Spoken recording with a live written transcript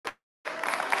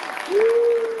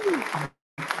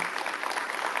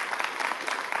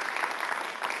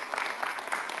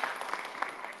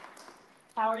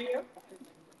How are you?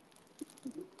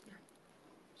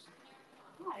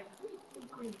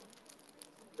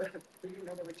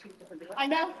 I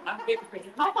know. I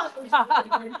thought it was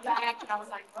back, and I was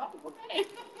like, oh, okay.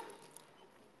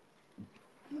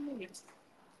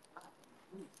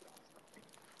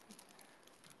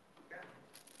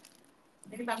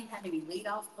 Anybody have any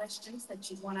lead-off questions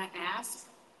that you want to ask?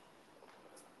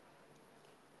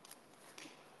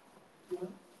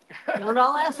 We're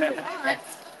all asking.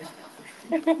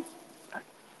 Thank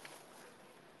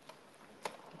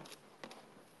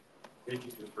you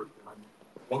for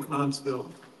welcome to Huntsville.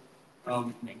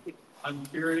 I'm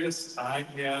curious, I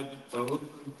had both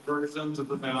versions of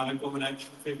the Bionic Woman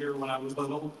action figure when I was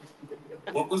little.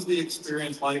 What was the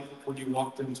experience like when you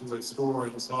walked into a store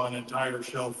and saw an entire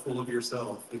shelf full of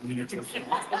yourself in miniature?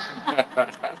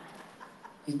 I've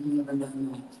never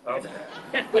done that.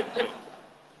 Okay.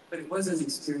 But it was an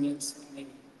experience when they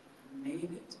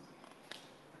made it.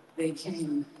 They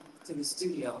came to the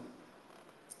studio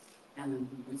and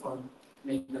before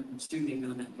making up and shooting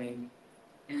on that day,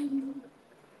 and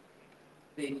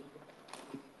they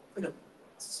put a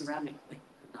ceramic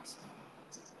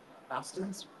plaster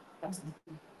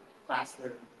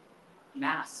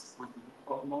mask on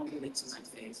or molded it to my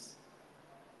face.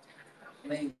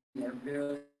 Laying there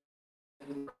really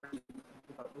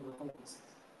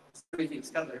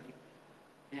everything's covered,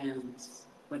 and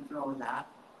went through all of that.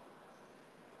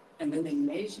 And then they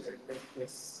measured with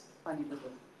this funny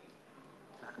little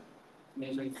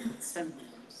measuring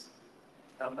centimeters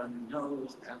up on the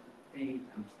nose, down the thing,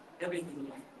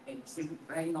 everything, and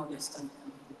writing all this stuff.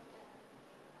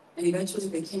 And eventually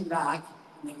they came back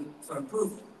and they, for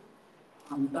approval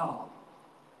on the doll.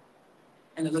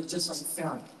 And it looked just like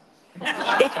Farrah.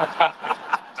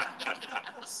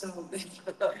 So they,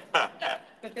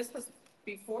 But this was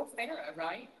before Farrah,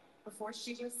 right? Before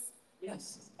she was.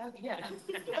 yes. Oh, yeah.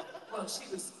 Well, she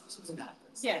was an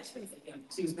actress. Yeah,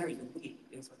 she was married to Lee.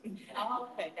 Oh,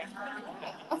 okay.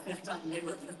 At the time they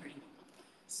were married.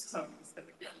 So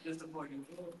just avoiding.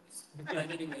 But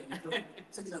anyway,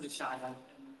 took another shot at it,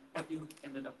 and what you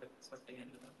ended up with is what they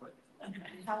ended up with.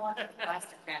 How long did the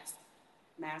plastic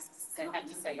masks have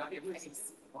to stay on your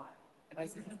face?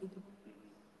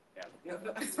 Yeah.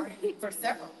 For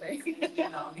several things. You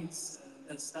know, he's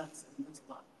does stunts and does a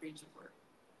lot of creature work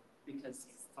because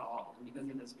he's tall and because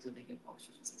he does really good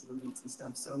motions and movements and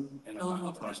stuff. So And I'm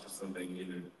not claustrophobic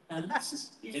either.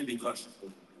 You can't be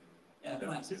claustrophobic.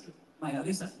 Yeah, my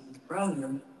other son, his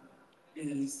brother,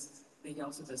 is he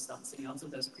also does stunts and he also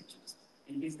does creatures,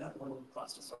 and he's got a little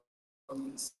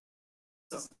claustrophobia.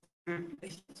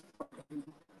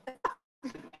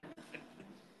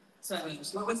 So,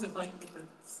 what was it like with the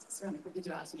ceramic? What did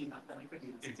you ask me about that? I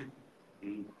couldn't answer.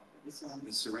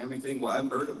 The ceramic thing, well, I've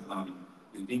heard of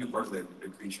being a part of the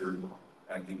creature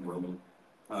acting world.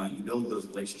 You build those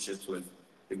relationships with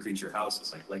the creature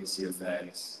houses like Legacy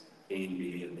Effects,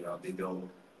 Kingi, and they build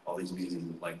all these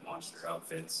amazing like monster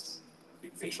outfits,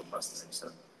 big facial prosthetics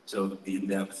stuff. So the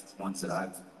in-depth ones that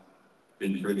I've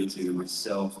been privy to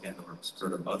myself and or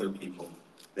sort of other people,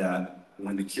 that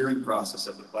when the curing process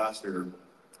of the plaster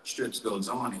strips goes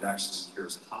on, it actually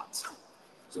cures hot.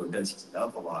 So it does heat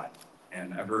up a lot.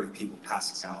 And I've heard of people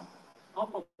passing out.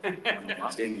 So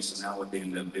now what they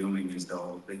end up doing is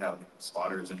they have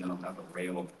spotters and they'll have a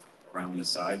rail around the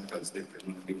side because they're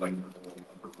going to be like the whole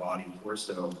upper body and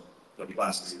torso. They'll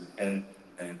plaster your head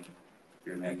and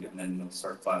your neck, and then they'll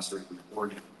start plastering your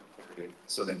organ.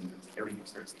 So then everything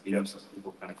starts to heat up, so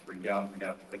people kind of freak out. We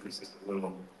have like this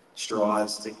little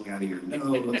straws sticking out of your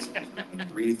nose, and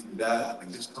breathe through that,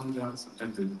 like just calm down.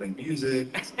 Sometimes they play music,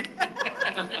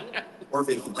 or if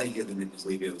they don't like it, then they just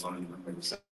leave it alone and run by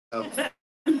yourself.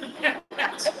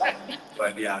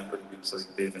 But yeah, I've heard people say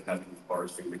they've been having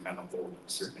bars for you to kind of hold in a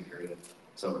certain area,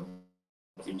 so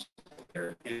it keeps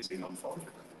there and so you don't fall.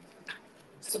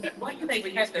 So what do they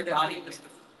have their body?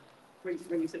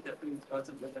 When you said that,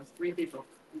 that's 3 people,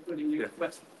 including you.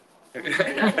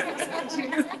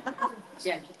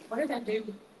 Yeah. What do they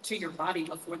do to your body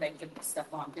before they put this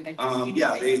stuff on? Do they?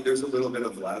 Yeah, there's a little bit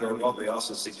of lather involved. They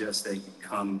also suggest that you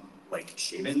come like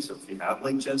shaven, so if you have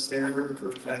like chest hair or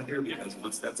fat hair, because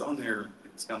once that's on there,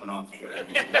 it's coming off. Be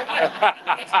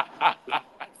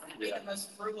the most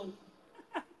frugal.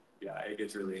 Yeah, it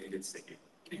gets sticky.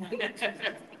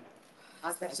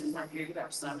 I bet you not here,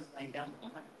 our son laying down.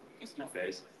 My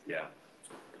face, yeah.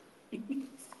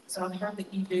 So I've heard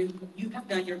that you have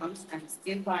done your own stunts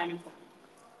in Bionic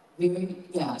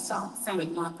Yeah, some,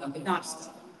 but not a big Not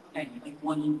stuff. Like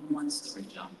one story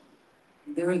jump.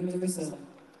 there was a, I don't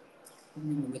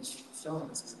remember which show it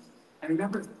was. I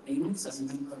remember things, I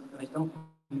remember, but I don't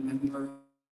remember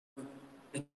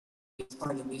the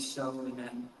part of this show, and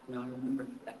then, you know, I remember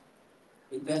that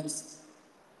events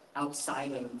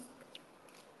outside of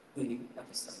the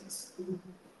episodes.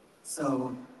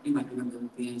 So you might remember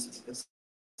the answer to this.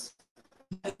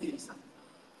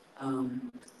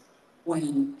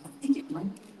 When I think it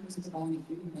might be, was it the Bionic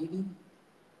Woman, maybe?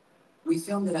 We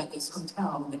filmed it at this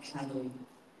hotel that had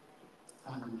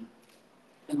an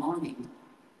awning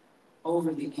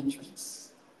over the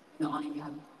entrance. The awning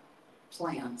had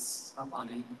plants up on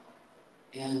it,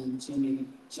 and Jimmy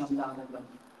jumped out of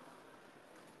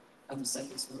the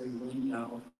second story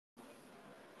window,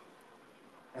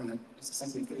 it's a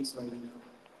second third story window,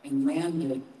 and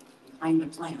landed behind the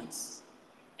plants,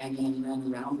 and then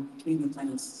ran around between the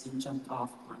plants and jumped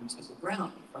off onto the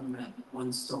ground from that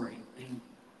one story thing.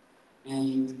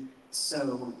 And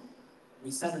so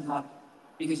we set it up,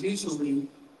 because usually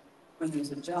when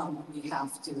there's a jump, we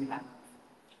have to have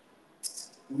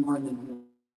more than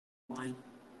one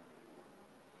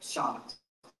shot.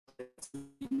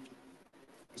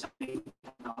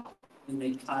 And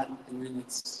they cut, and then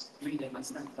it's 3 days, my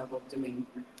stunt double doing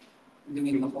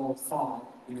the whole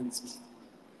fall. And it's,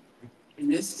 in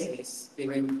this case, they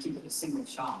were able to keep it a single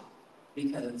shot,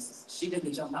 because she did the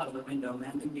jump out of the window,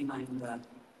 landed behind the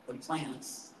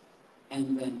plants,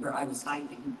 and then where I was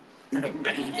hiding. and then I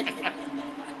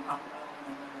popped up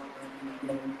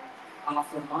and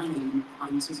off the awning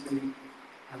onto the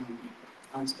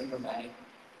bag.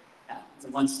 Yeah, it's a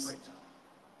one-story jump.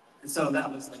 And so that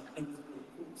was like, it was really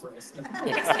cool for us. But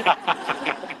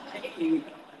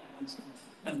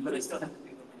I still have to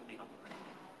do the landing.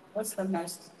 What's the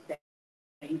most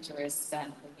dangerous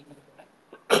stunt that you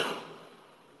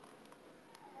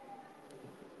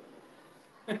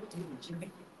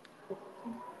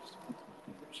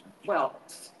Well,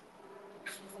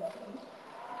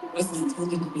 it wasn't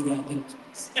intended to be that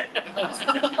dangerous.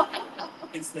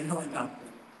 It's the helicopter.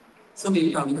 Some of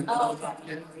you probably heard the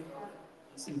helicopter.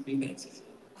 Some of you guys.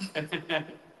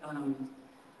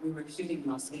 We were shooting in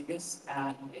Las Vegas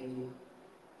at it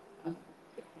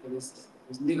was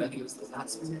new, I think it was the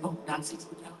Nazis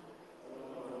hotel.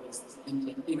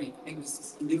 Anyway, it was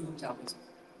this new hotel with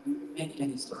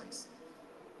many stories.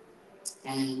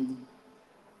 And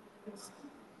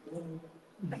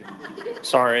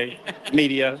Sorry,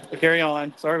 media. Carry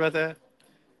on. Sorry about that.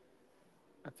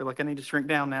 I feel like I need to shrink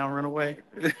down now and run away.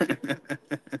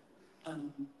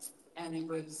 and it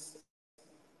was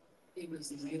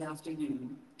late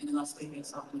afternoon, and in Las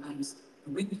Vegas, oftentimes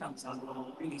the wind comes out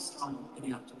really strong in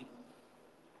the afternoon.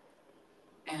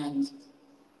 And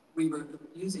we were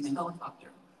using a helicopter,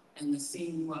 and the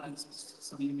scene was,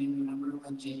 some of you may remember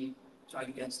when Jay tried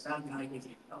to catch that guy, gets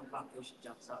a helicopter, she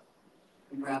jumps up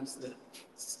and grabs the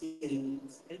skin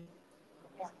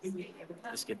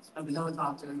of the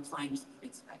helicopter and climbs the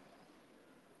fence back.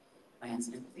 Lands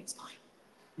and everything's fine.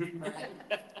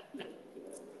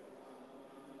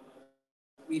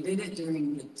 We did it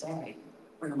during the day,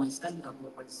 where my stunt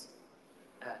double was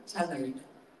tethered,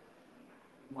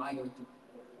 wired,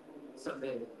 so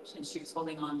that, and she was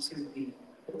holding on to the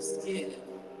skid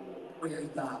where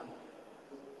the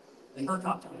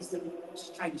helicopter was. She's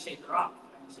trying to shake her off.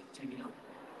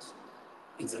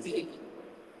 It's a big.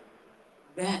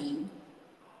 Then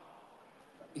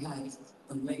we had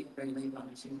the very late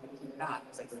lunch, and we came back. It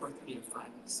was like 4:30 to 5.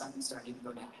 The sun started to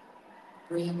go down.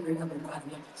 305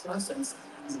 lessons.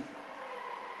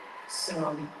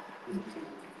 So,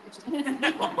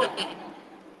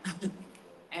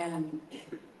 and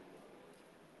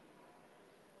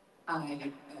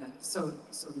so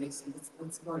they said,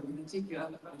 let's go. We're going to take you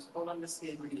out. Hold on the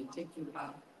skid. We're going to take you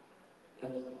out.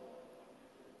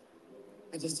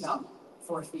 I just jumped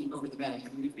 4 feet over the bag.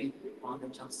 I'm going to be longer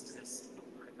jumps to this.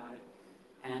 Don't worry about it.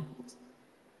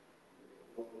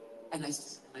 And I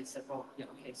said, well, yeah,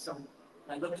 okay. So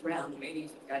I looked around, waiting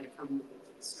for the guy to come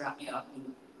strap me up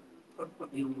and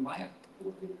put me on the wire,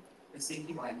 the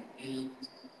safety wire. And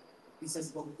he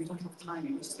says, well, we don't have time.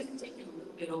 You're just going to take it a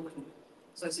little bit over.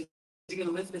 So I said, you're going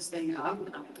to lift this thing up,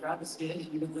 and I'm going to grab the skid,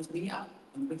 and you're going to lift me up.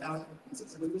 And without, he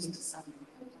says, we're losing sun.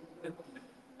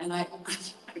 And I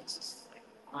was just like,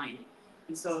 fine.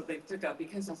 And so they took up,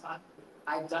 because I thought,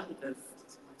 I've done the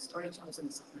storage jumps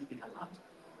and something like that.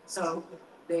 So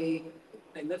they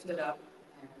lifted up,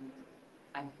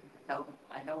 and I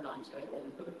held on to it,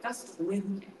 and a gust of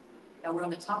wind came. Now we're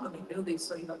on the top of a building,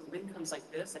 so the wind comes like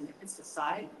this, and it hits the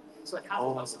side, so it has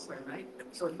to go somewhere, right?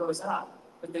 So it goes up,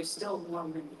 but there's still more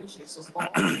wind issues, so all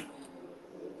the wind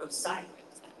goes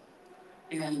sideways.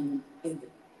 And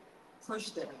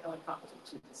pushed the helicopter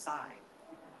to the side.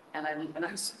 And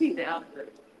I was sitting down, the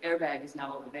airbag is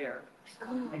now over there,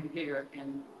 over here,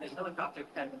 and the helicopter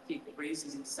had to keep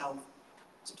raising itself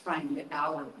to try and get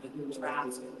out of the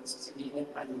traps to be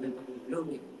hit by the middle of the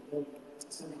building.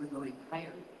 So they were going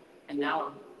higher. And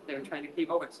now they're trying to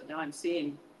keep over. So now I'm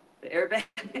seeing the airbag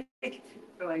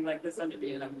going like this under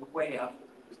me, and I'm way up.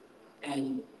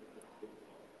 And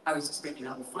I was just freaking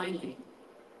out. And finally,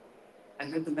 I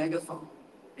heard the megaphone.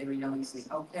 They were yelling to me,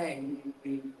 okay,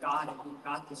 we got it. We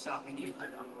got the shot we need.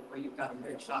 Or you've got a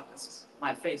great shot.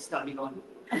 My face started going.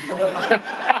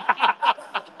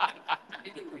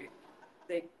 Anyway,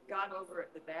 they got over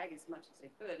the bag as much as they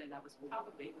could, and that was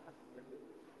probably,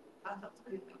 I'll tell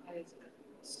you the highest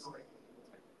story.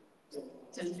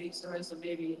 10 feet story, so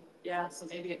maybe, yeah, so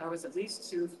maybe I was at least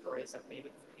 2 stories up,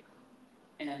 maybe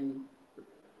 3. And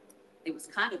it was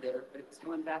kind of there, but it was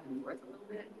going back and forth a little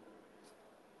bit.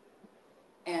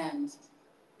 And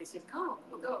they said, go,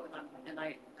 we'll go. And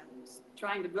I was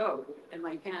trying to go, and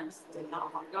my hands did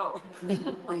not want to go.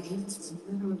 My hands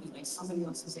were literally like somebody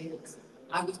else's hands.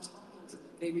 I was talking to them.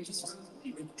 They were just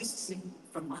distancing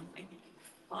from my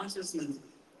consciousness.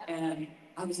 And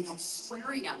I was like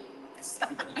swearing at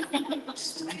them.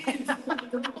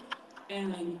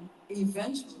 And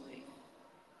eventually,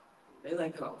 they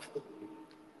let go.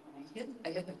 And I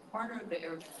hit the corner of the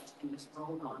airbag and just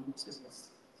rolled on to this.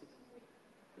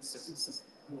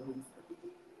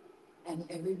 And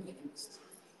everybody was,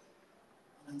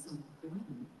 and I was like,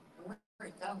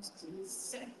 where that was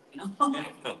sick, you know?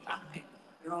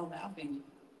 They're all laughing.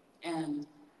 And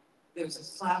there was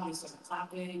a clap, we started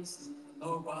clapping, and the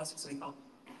lower boss, so they called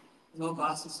the lower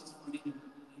boss was pointing,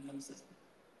 and I said,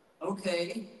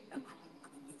 okay, and I'm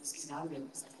gonna get this kid out of it,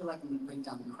 because I feel like I'm gonna break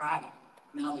down and cry.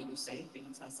 Now that you're safe,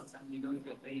 because sometimes you go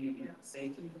to a thing and you're not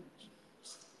safe.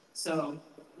 So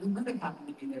my mother happened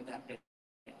to be there that day.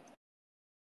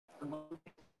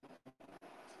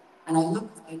 And I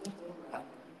looked over at her, and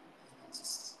I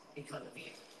just, it cut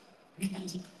me.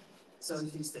 And so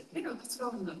she said, hey, let's go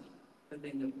in the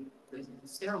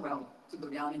stairwell to go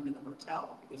down into the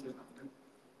hotel, because there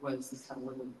was this kind of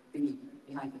little thing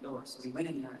behind the door. So we went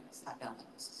in there and I sat down and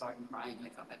I started crying.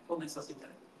 I pulled myself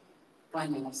together.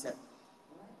 Finally, I said,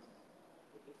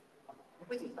 what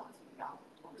were you talking about?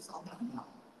 What was all that about?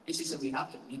 And she said, we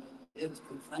have to meet. It was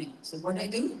pretty funny. I said, what did I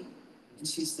do? And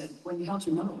she said, when you held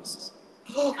your nose.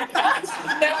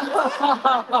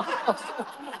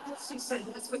 She said,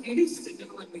 that's what you used to do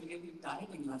when we gave you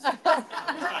diving lessons.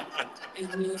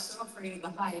 And you were so afraid of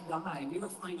the high dive. You were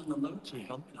flying on the low chain,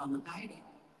 but on the diving.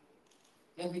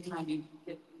 Every time you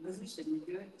get in position, you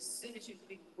do it. As soon as you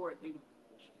think forward, you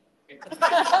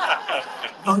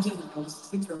go to the nose,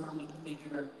 switch her arm in the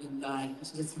air and dive.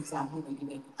 She just exactly what you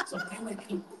did. So I went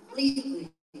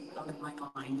completely out of my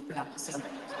mind about the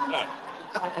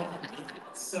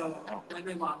So when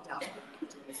we walked out to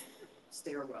the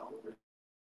stairwell,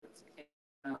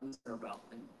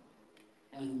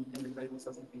 and everybody was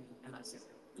looking at me, and I said,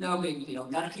 no big deal,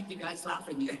 gotta keep you guys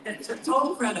laughing. It's a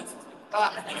total credit.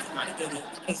 I did it.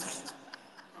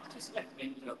 Just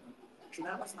made a joke. So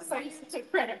that was my So you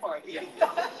took credit for it. Yeah.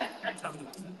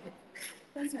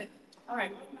 That's it. All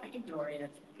right, what about you, Dorian?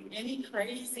 Any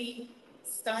crazy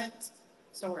stunt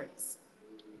stories?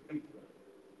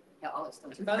 Yeah, all this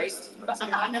stuff. But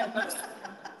I know most.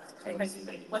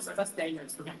 What's the most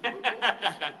dangerous?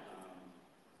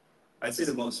 I'd say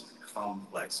the most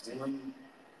complex one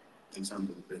in terms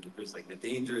of there's like the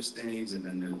dangerous things, and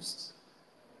then there's,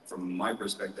 from my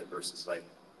perspective versus like,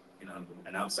 you know,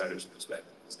 an outsider's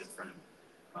perspective, it's different.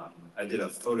 I did a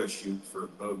photo shoot for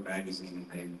Vogue magazine,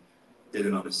 and they did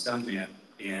it on a stuntman,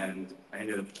 and I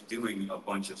ended up doing a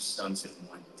bunch of stunts in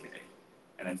one day.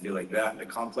 And I feel like that, the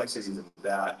complexities of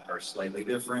that are slightly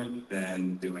different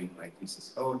than doing like, he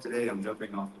says, oh, today I'm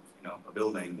jumping off, you know, a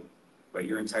building, but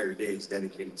your entire day is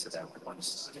dedicated to that one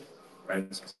stunt,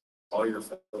 right? So all your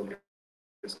focus,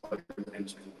 all your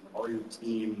attention, all your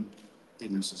team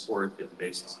and support is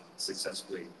based on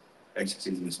successfully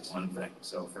executing this one thing.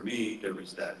 So for me, there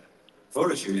was that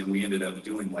photo shoot, and we ended up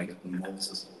doing like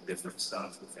multiple different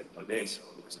stuff within one day. So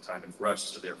it was a kind of rush.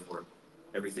 So therefore,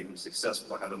 everything was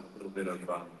successful. I had a little bit of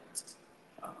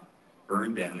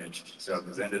burn damage. So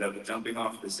I ended up jumping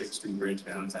off the 6th Street Bridge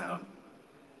downtown.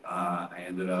 I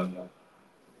ended up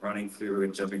running through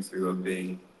and jumping through a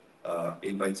big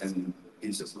 8x10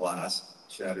 piece of glass,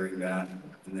 shattering that.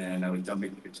 And then I was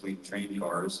jumping between train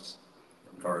cars,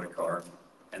 from car to car.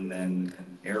 And then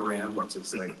an air ramp, which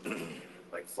is like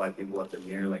fly people up in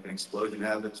the air, like an explosion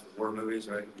happens in war movies,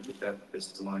 right? You get that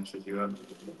pistol launch with you up,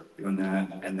 doing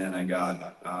that. And then I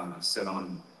got set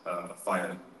on a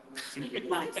fire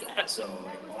So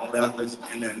all that was,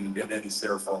 and then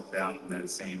Sarah falls down on that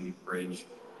same bridge.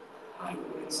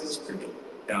 It's pretty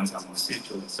downtown Los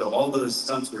Angeles. So all those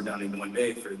stunts were done in one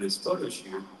day for this photo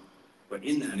shoot. But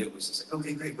in that, it was just like,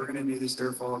 okay, great, we're gonna do this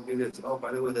air fall, do this. Oh,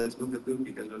 by the way, let's move the boot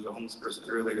because there was a homeless person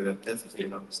earlier that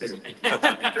defecated on the stairs.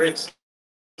 Great.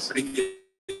 So they get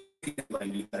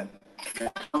like that.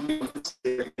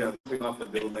 Jumping off the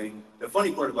building. The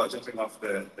funny part about jumping off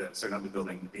sorry, not the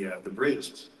building, the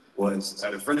bridge was I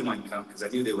had a friend of mine come because I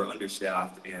knew they were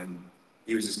understaffed and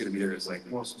he was just gonna be there as like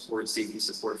more support, safety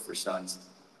support for stunts.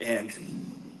 And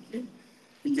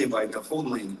he came by the whole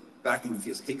lane back in the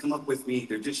field. Hey, come up with me.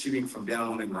 They're just shooting from down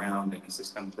on the ground, and it's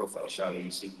this kind of profile shot of you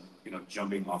see,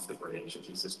 jumping off the bridge, which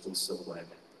is this cool silhouette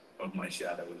of my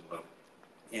shadow as well.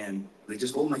 And they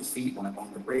just hold my feet when I'm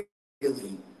on the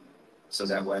railing, so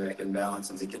that way I can balance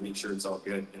and they can make sure it's all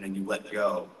good. And then you let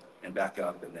go and back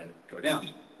up and then go down.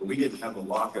 But we didn't have a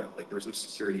lockup. Like there was no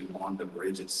security on the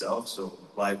bridge itself, so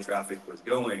live traffic was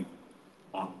going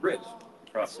on the bridge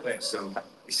across the way. So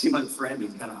you see my friend,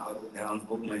 he's kind of huddled down,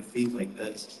 holding my feet like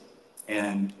this.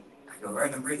 And I go, all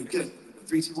right, I'm ready, good.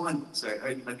 3, 2, 1. So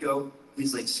I let go.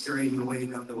 He's like scurrying away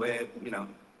down the way.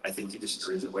 I think he just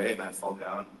scurries away and I fall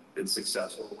down. It's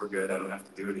successful. We're good. I don't have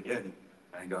to do it again.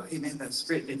 And I go, hey man, that's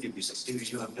great. Thank you. He's like,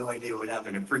 dude, you have no idea what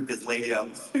happened. I freaked this lady out.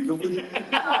 He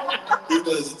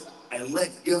goes, I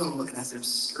let go. And as I'm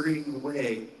scurrying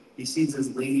away, he sees this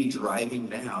lady driving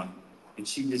down. And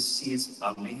she just sees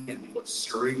a man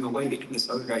scurrying away and this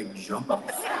other guy jump up.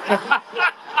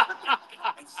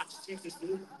 He's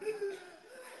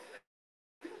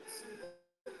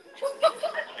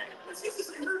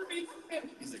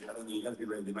like, I don't know, you gotta be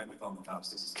ready. They might be calling the cops.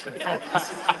 This is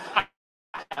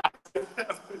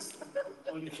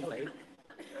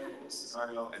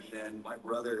scenario. And then my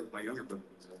younger brother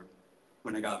was there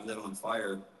when I got lit on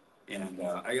fire. And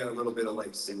I got a little bit of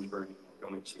like singe burning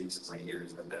going cheese in my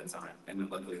ears at that time. And then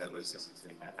luckily that was the only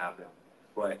thing that happened.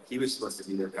 But he was supposed to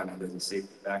be there kind of as a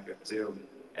safety backup too.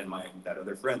 And that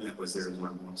other friend that was there as my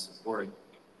more support,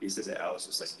 he said that Alice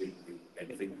was like, didn't do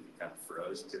anything, kind of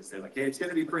froze because they're like, hey, it's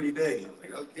gonna be pretty big. I'm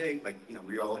like, okay, like,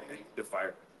 we all the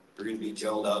fire, we're gonna be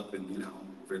gelled up and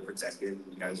very protected.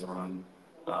 You guys are on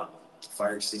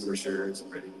fire extinguishers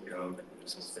and ready to go.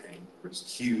 There's this thing, there's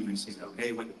cues,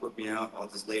 hey, when to put me out, I'll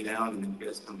just lay down and then you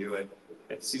guys come do it.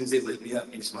 As soon as they lit me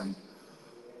up, he just went,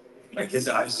 like his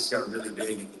eyes just got really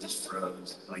big and he just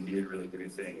froze. Like he didn't really do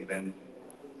anything. And then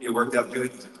it worked out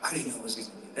good. I didn't know it was going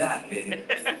to be that big.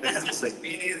 It's like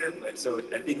me neither. But so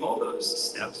I think all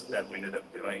those steps that we ended up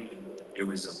doing, it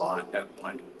was a lot at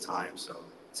one time. So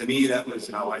to me, that was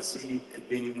how I see it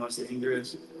being most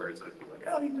dangerous. Whereas I'd be like,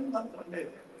 oh, you do a lot one day.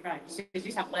 Right, because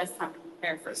you have less time to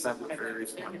prepare for Less time to prepare.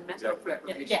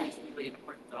 Yeah.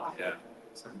 Yeah.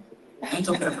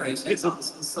 Mental preparation is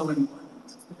also so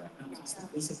important.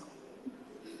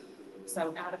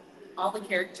 So out of all the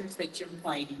characters that you're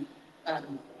playing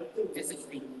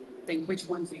physically, then which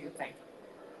ones are your favorite?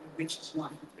 Which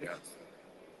one? Yeah.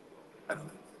 I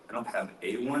don't have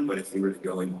a one, but if we were to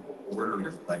go in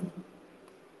order, like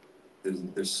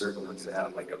there's certain ones that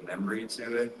have like a memory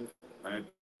to it, right?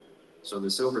 So the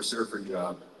Silver Surfer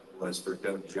job was for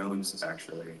Doug Jones,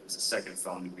 actually. It's the second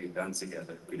film that we had done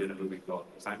together. We did a movie called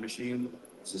Time Machine,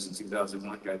 which was in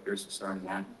 2001. Guy Pearce was starring in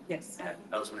that. Yes. And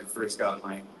that was when I first got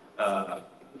my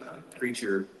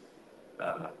creature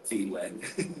feet wet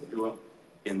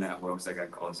in that world. Because I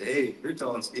got called and said, hey, you're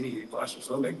tall and skinny, you're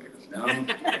claustrophobic. No,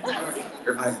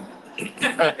 you're high.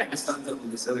 I started up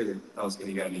with this other tall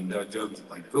skinny guy named Doug Jones. I'm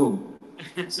like, boom.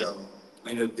 So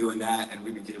we ended up doing that and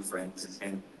we became friends.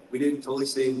 And we didn't totally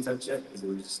stay in touch yet because it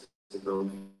was just a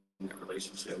building that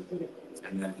relationship.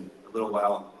 And then a little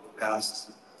while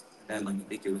passed, and then I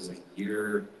think it was a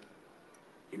year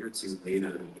or two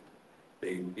later,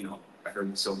 they, I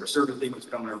heard the Silver Surfer thing was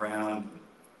coming around.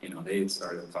 They had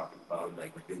started talking about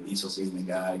like Vin Diesel seeing the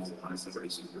guy, because honestly pretty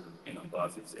super,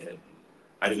 buff is it.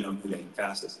 I didn't know who they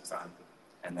cast at the time.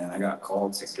 And then I got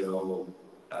called to go,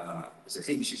 said,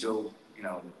 hey, you should go,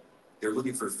 they're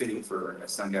looking for fitting for a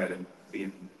stunt guy to be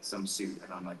in some suit.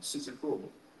 And I'm like, suits are cool.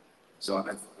 So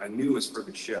I knew it was for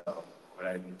the show, but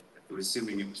I was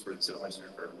assuming it was for the Silver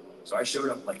Surfer. So I showed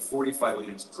up like 45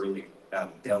 minutes early at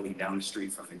a deli down the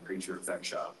street from the creature effect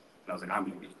shop. And I was like, I'm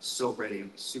going to be so ready,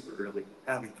 super early,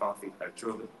 having coffee. I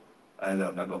drove it. I had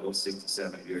a whole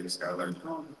 67 Buick Skylark.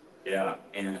 Yeah,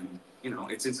 and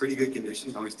it's in pretty good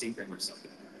condition. I was tinkering with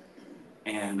something.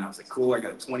 And I was like, cool, I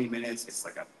got 20 minutes. It's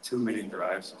like a 2-minute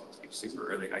drive, so I was super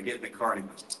early. I get in the car and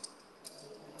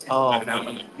and I'm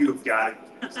like, you've got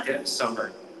it,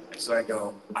 summer. So I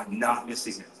go, I'm not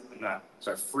missing it. I'm not.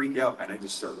 So I freak out and I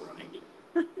just start running.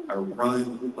 I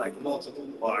run like multiple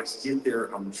blocks, get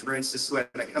there, I'm drenched to sweat,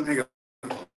 I come here,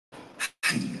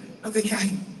 okay,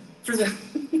 guy, through the,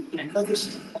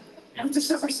 I'm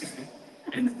just over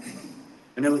and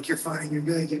they're like, you're fine, you're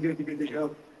good to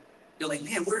go. You're like,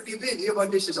 man, where have you been? You have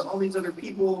auditions with all these other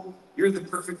people. You're the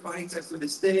perfect body type for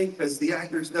this thing because the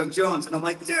actor's Doug Jones. And I'm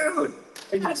like, dude,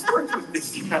 I just worked with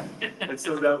this guy. And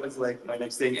so that was like my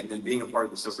next thing. And then being a part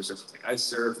of the Silver Surfers, like I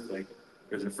surfed, like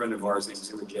there's a friend of ours named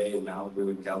Stuart J in Malibu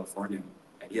in California.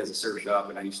 And he has a surf shop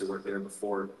and I used to work there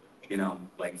before, you know,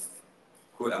 like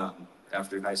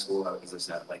after high school, I was just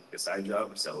at like a side job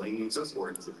of selling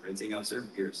surfboards and renting out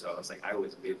surf gear. So I was like, I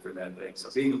always paid for that thing. So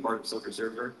being a part of Silver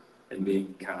Surfer, and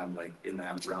being kind of like in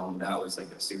that realm, that was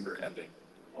like a super epic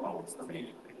moment for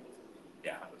me.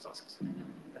 Yeah, that was awesome.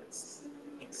 That's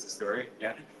the story.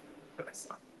 Yeah.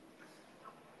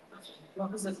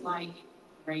 What was it like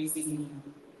raising,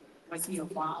 was he a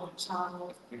wild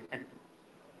child?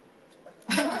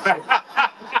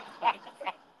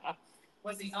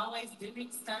 Was he always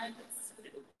doing stunts?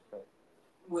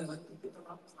 Well,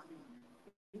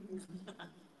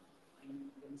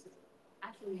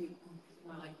 actually,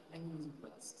 I was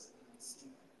blessed.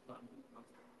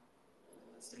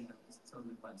 Staying up is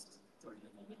totally blessed.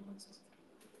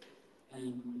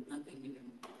 And nothing even,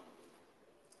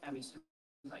 I mean,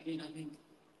 I think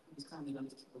it was kind of enough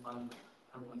to keep a lot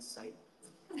of my sight.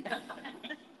 But, yeah,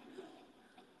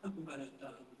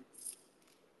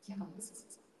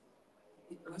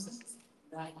 it wasn't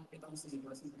that, it honestly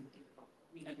wasn't that difficult.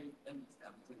 I mean, everything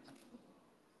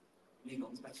legal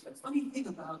inspection. The funny thing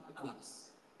about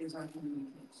us is our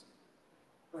communication.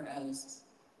 Whereas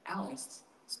Alex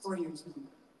is 4 years younger.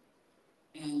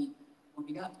 And when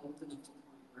we got old enough to the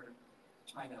point where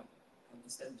we tried out,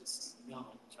 instead of just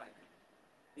no, try to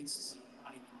fix some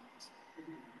body parts.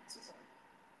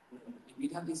 And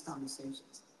we'd have these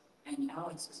conversations. And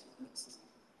Alex was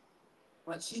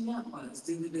what she meant was,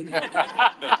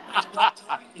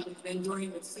 and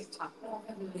Dorian would say, talk,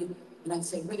 and I'd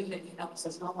say, wait a minute, Alex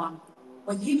says, no, Mom.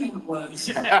 What he meant was,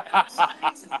 languages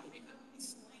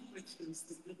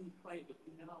that didn't quite,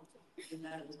 in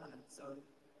that time. So,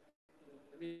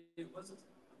 I mean, it wasn't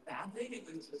a bad thing, it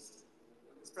was just,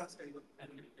 it was frustrating and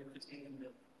irritating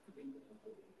that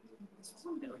it's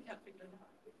fun that we kept figuring it out.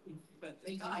 But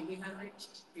thank God we had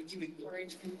reached. Did you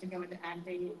encourage him to go into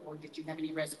acting, or did you have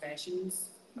any reservations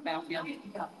about him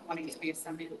wanting to be a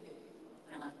stuntman?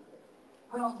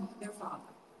 Well, their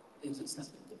father is a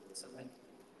stuntman, so like,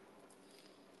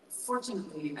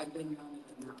 fortunately, I've been around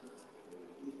it enough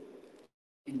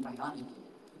in Bionic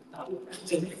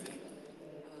to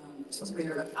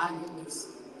where I was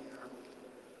aware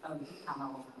of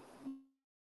how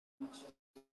much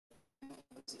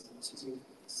to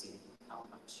see how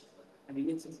much. I mean,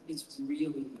 it's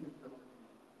really,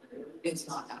 it's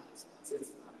not that expensive.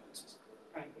 It's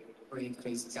not right. Or you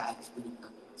crazy guy. I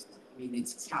mean,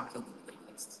 it's calculated.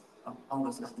 It's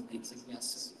almost nothing makes it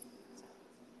yes.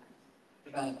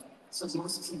 But so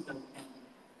most people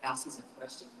ask us a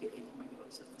question, oh my God,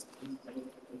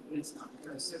 it's not.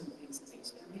 There are certain things that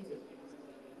takes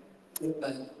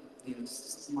but you know,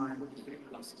 smart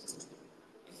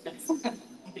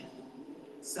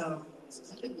so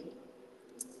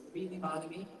really bother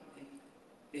me.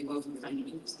 They both were kind of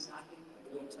interested in acting.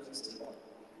 I chose to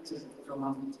go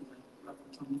off into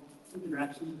the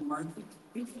direction of the market.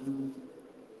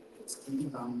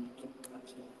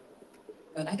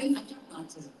 But I didn't not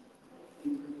to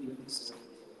improve this.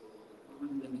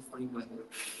 Let me find what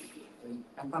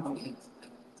I probably had.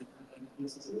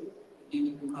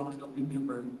 You probably don't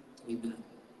remember even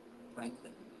right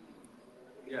then.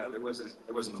 Yeah, there wasn't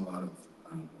a lot of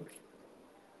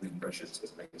impressions,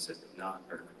 like I said, not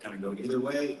or kind of go either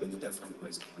way, but it definitely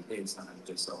was like, hey, it's not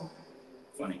just all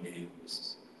funny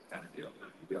games kind of deal.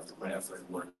 You have to put effort and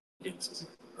work against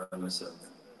regardless of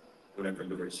whatever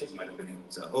doors she might have been able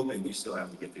to open, you still have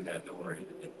to get through that door and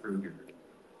prove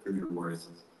your worth,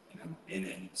 you know, in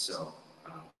it. So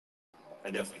I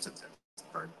definitely took that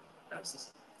part as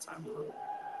the time to grow.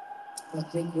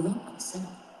 But they grew up on set.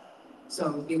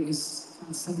 So it was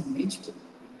kind of second nature to me.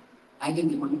 I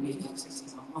didn't want to be an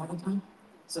exercise all the time.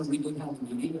 So we would have a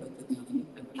meeting with the meeting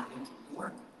and we would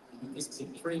work. And this is a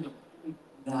training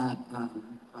that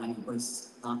I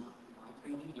was not my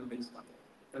training, everybody's like,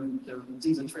 there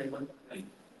was a trailer.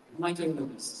 My trailer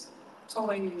was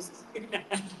toys,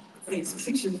 things,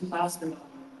 pictures plastered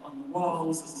on the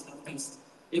walls and stuff.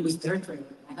 It was their trailer.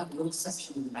 I had a little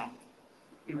section in the back.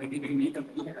 You know, giving makeup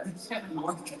here and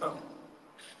more to go.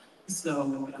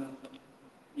 So,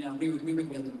 yeah, we were getting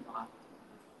a lot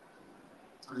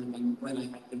of time. And when I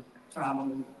had to travel,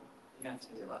 we had to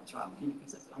do a lot of traveling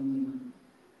because I'm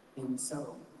And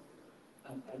so,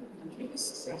 I'm curious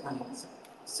sometimes.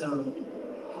 So,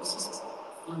 it's just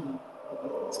fun.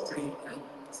 It's great.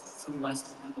 So blessed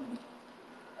to have them.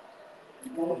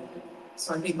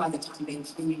 So I think by the time they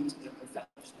came into their profession,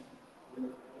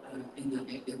 in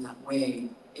that way,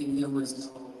 and there was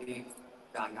no big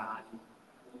gaga.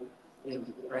 They were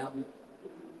around,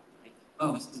 like,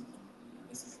 oh,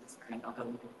 this is great. I'll have a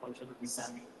portrait of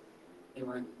myself. They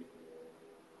weren't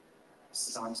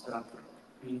starstruck or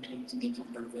anything to make you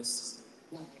nervous.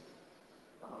 I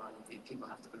think people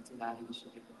have to go through that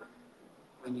initially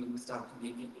when you start to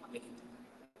make it.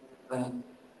 But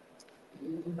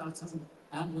you got something.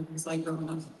 It's like growing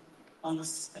up on the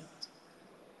set.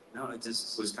 No, it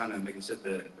just was kind of making sure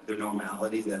the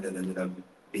normality that it ended up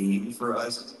being for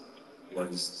us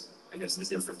was, I guess, the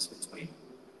difference between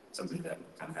something that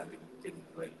kind of had to get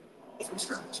like from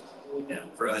scratch. Yeah,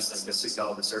 for us, I guess we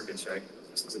call it the circus, right?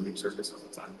 It's a big circus all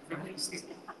the time. Right? It's the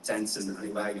tents and the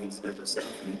honey wagons and different stuff.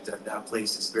 And that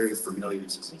place is very familiar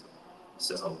to me.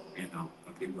 So, you know,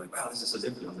 when people are like, wow, this is so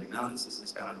different. I'm like, no, this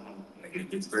is kind of normal. Like,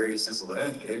 it's very simple.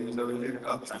 Hey, David's over there.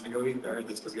 Oh, time to go eat. All right,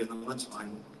 let's go get in the lunch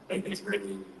line. Like, it's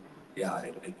really, yeah,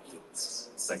 it's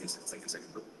like a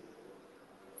second group.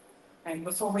 And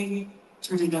before we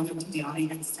turn it over to the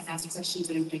audience to ask questions,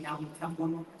 and everything, I'll have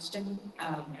one more question.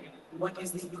 What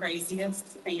is the craziest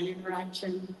fan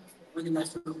interaction or the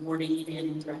most rewarding fan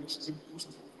interaction?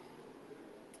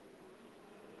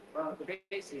 Well, the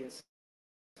craziest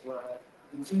was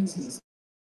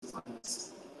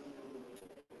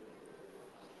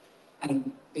At a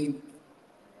big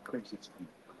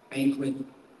banquet,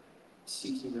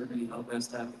 she came everybody all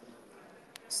dressed up,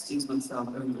 sees myself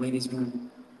in the ladies'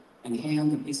 room, and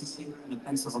hand a piece of paper and a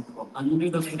pencil go under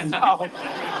the ladies' room.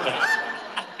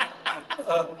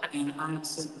 And I'm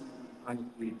sitting there like,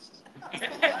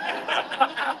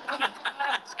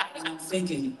 and I'm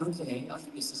thinking, okay, I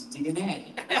think this is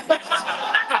DNA.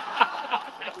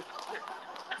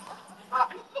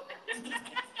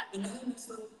 And then this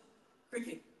little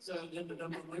cricket, so I ended up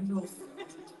on my roof.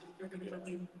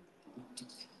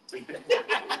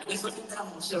 This little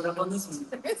devil showed up on this one.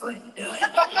 It's like,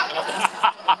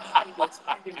 I was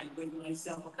arguing with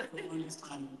myself for the longest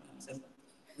time. I said,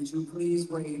 would you please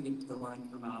wait until the line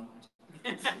come out?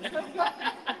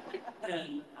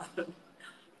 And,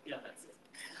 yeah, that's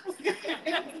it.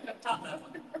 Top that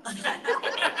one.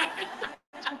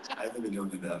 I haven't been doing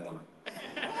that one.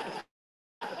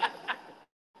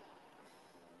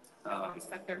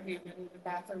 Stuck their hand in the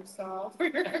bathroom stall.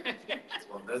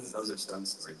 Well, those are stunt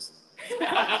stories. I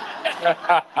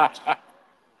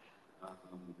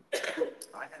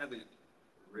haven't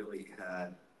really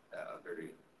had a very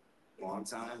long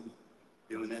time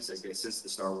doing this. I guess since the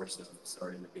Star Wars stuff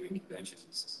started doing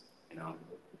conventions, you know,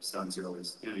 stunts are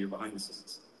always, you know, you're behind the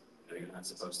scenes. You know, you're not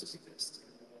supposed to exist.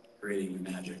 Creating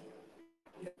the magic,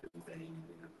 everything.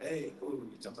 You know, hey, ooh,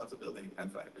 you jumped off the building, high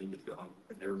five, and you get to go home.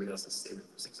 Everybody else has to stay there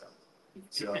for 6 hours.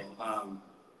 So,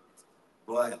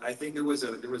 but I think there was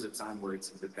a time where it's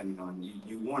depending on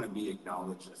you want to be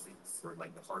acknowledged, I think, for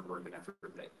like the hard work and effort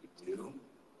that you do.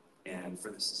 And for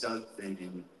the stunt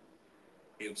thing,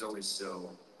 it was always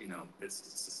so, you know,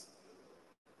 it's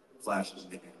flashes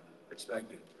and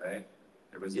expected, right?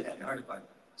 Everybody's getting hard to.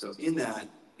 So in that,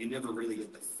 you never really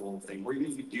get the full thing. Or even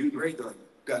if you do great, they're like,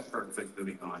 got perfect,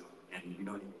 moving on, and you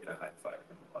don't even get a high five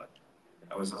from the butt.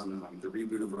 I was on the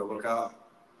reboot of RoboCop,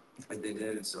 and they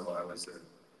did, so I was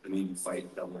the main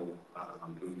fight double,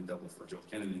 movie double for Joe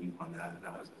Kennedy on that, and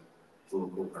that was a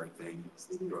cool card thing.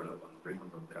 Brought up on the ring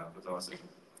of RoboCop, it was awesome.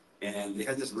 And they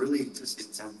had this really just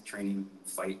intense training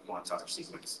fight montage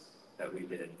sequence that we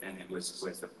did, and it was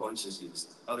with a bunch of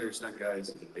these other stunt guys,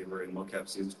 and they were in mocap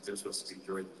suits, they're supposed to be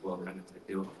droids as well, kind of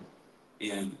deal.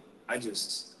 And I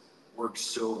just worked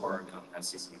so hard on that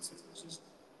sequence, it was just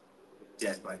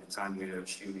dead by the time we ended up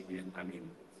shooting it. I mean,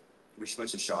 we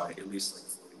must have shot it at least like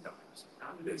 40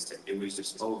 times. It was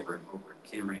just over and over.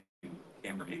 Camera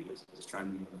angles, just trying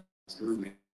to move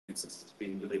movement. It's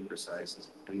being really precise.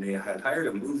 And they had hired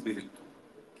a movement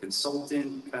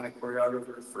consultant, kind of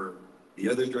choreographer for the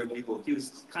other droid people. He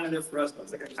was kind of there for us, but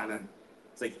it's like I kind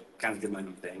of did my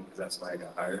own thing because that's why I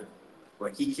got hired.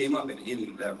 But he came up and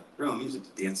in that room, he was a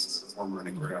dance performer and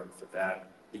a choreographer for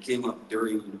that. He came up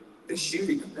during the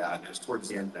shooting of that, and it was towards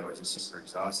the end that I was just super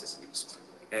exhausted. And he was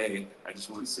like, hey, I just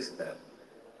want to say that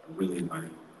I'm really admiring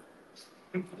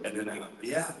you. And then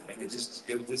yeah, and it was just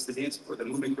the dance for the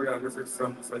movement choreographer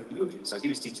for the movie. So he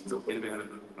was teaching Joe Kennedy how to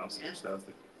move and all sorts of stuff.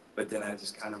 But then I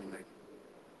just kind of like,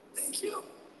 thank you.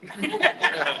 Like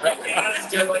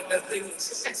that thing.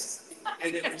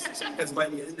 And it was just because by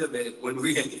the end of it, when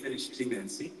we had to finish shooting that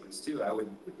sequence too,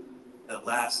 the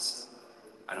last,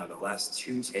 I don't know, the last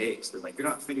 2 takes, they're like, you're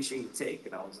not finishing the take.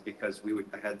 And I was, because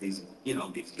I had these, you know,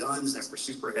 these guns that were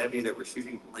super heavy that were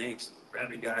shooting blanks,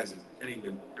 grabbing guys and hitting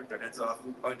them, rip their heads off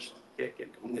and punch, kick, and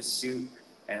in this suit.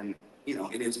 And, you know,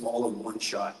 it is all a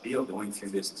one-shot deal going through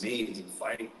this maze and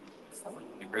fighting, falling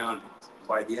on the ground.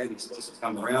 By the end, he's supposed to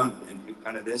come around and do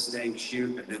kind of this thing,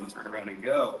 shoot, and then turn around and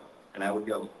go. And I would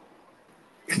go,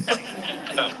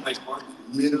 my arms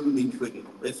literally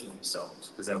couldn't lift themselves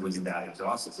because I was that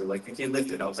exhausted. They're like, you can't lift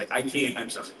it. I was like, I can't. I'm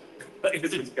sorry.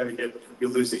 You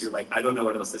lose it. You're like, I don't know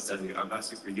what else to tell you. I'm not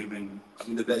superhuman.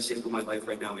 I'm in the best shape of my life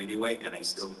right now anyway, and I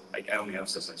still, like, I only have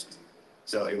so much.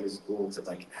 So it was cool to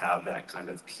like have that kind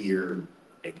of peer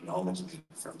acknowledgement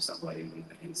from somebody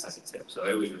inside the tip. So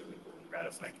it was really cool and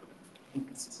gratifying.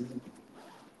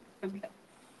 Okay.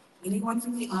 Anyone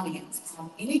from the audience have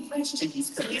any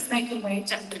questions? Please make your way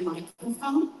to the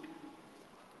microphone.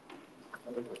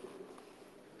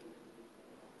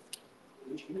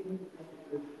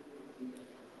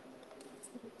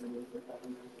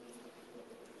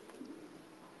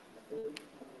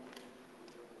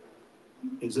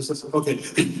 Is this okay?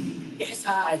 Yes.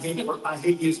 I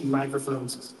hate using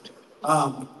microphones.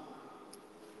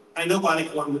 I know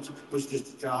Bionic Woman was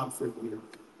just a job for a year,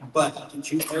 but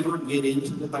did you ever get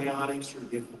into the bionics or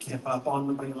get kept up on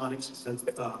the bionics since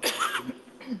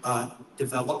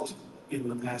developed in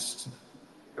the past,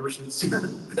 ever since $6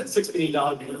 million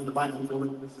in the Bionic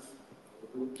Woman?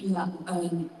 Yeah,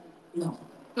 no.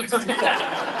 But it's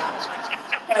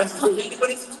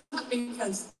not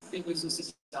because it was just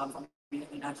a job for me.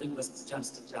 It actually wasn't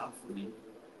just a job for me.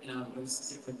 You know, it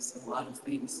was a lot of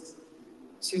things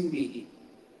to me.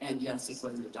 And yes, it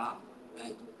was a job,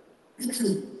 but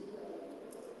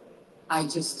I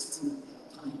just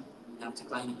after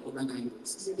Bionic Woman, I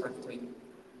started doing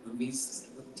movies,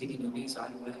 taking movies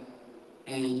right away.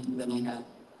 And then I had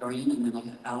Dorian, and then I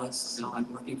had Alex. Now I'm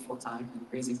working full time and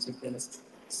raising 2 kids.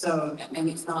 So, and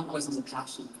it's wasn't a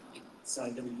passion for me, so I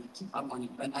didn't keep up on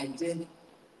it. But I did,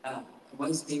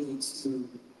 was able to.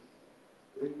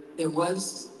 There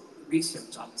was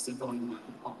research obviously going on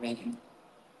already,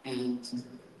 and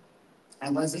I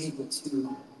was able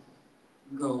to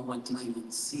go one time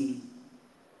and see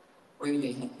where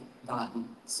they had gotten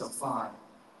so far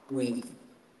with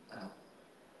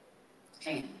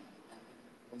pain.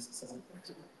 I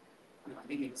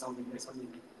think it's only something.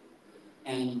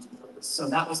 And so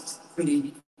that was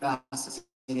pretty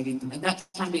fascinating. At that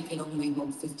time, it could only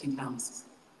hold 15 pounds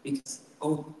because,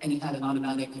 and it had an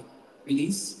automatic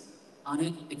release on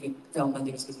it if it felt like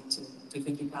it was getting to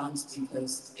 50 pounds,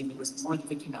 because if it was more than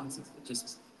 50 pounds, it would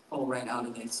just fall right out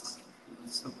of it.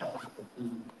 So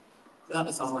that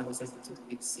was all I was able to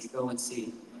see, go and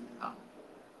see.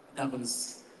 That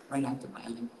was right after my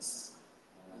was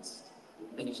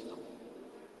finished.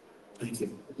 Thank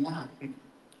you. Yeah.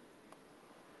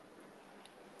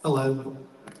 Hello,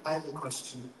 I have a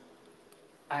question.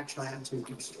 Actually, I have 2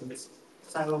 questions.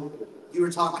 So you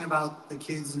were talking about the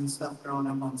kids and stuff growing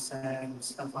up on set and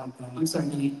stuff like that. I'm sorry,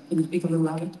 can you speak a little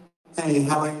louder? Hey,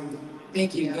 how are you?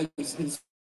 Thank you.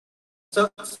 So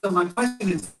my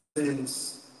question is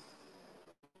this.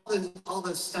 All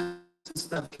the stunts and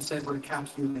stuff you said were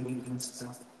calculated and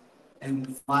stuff.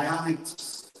 And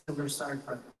Bionics,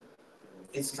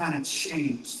 it's kind of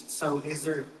changed. So is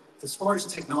there, as far as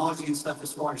technology and stuff,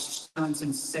 as far as stunts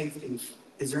and safety,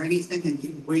 is there anything that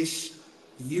you wish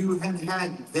you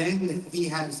had then that he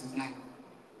has now?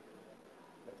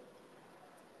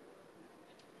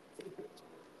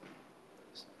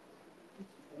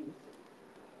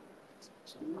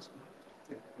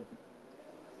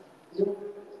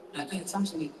 It's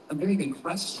actually a very good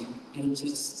question, and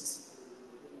just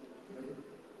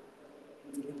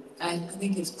I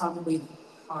think it's probably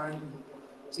hard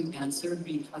to answer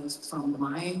because from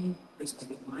my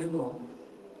perspective, my role,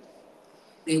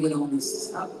 they would only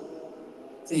stop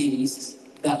things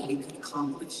that we could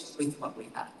accomplish with what we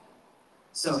had.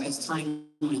 So as time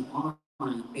went on,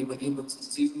 they were able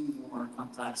to do more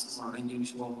complex, more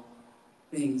unusual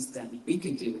things than we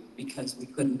could do because we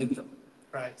couldn't do them.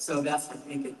 Right. So that's the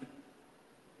thing that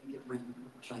ran.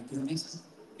 Does that make sense?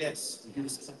 Yes.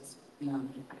 Yes. Yeah.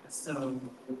 So,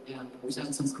 yeah, we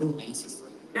had some cool answers.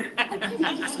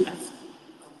 I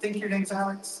think your name's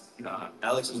Alex? No,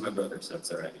 Alex is my brother, so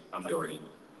it's all right. I'm Dorian.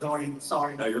 Dorian,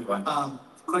 sorry. No, you're fine.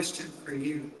 Question for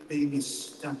you, being a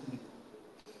stuntman.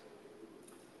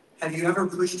 Have you ever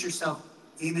pushed yourself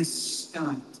in a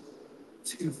stunt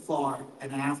too far,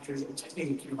 and after you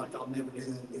take, you're like, I'll never do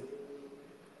that again?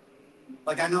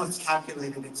 Like, I know it's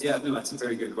calculated. Yeah, no, that's a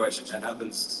very good question. That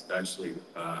happens actually,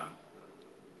 I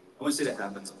wouldn't say that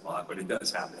happens a lot, but it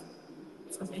does happen.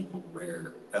 for me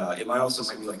rare. It might also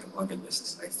might be like a bucket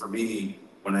list. Like for me,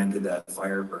 when I did that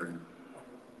fire burn,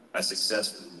 I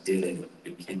successfully did it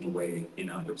and came away, you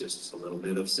know, with just a little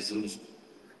bit of singe.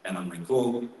 And I'm like,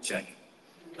 cool, check.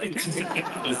 Like, because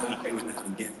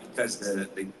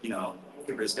the you know,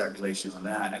 the risk calculation on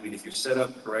that. I mean, if you're set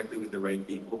up correctly with the right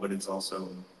people, but it's also,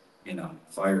 you know,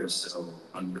 fire is so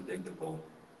unpredictable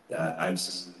that I've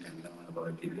seen and known of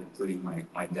other people, including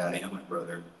my dad and my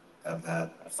brother, have had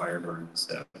fire burns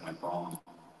that went wrong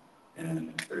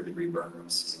and 3rd-degree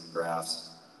burns and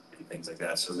grafts and things like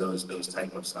that. So those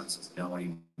type of stunts is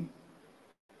knowing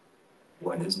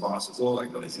what is possible.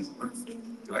 Like, what is it worth?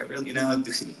 Do I really, you know,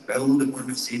 do I have a little bit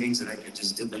more savings that I could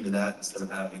just dip into that instead of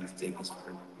having to take this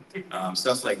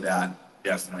stuff like that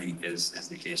definitely is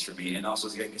the case for me. And also,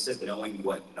 like you said, knowing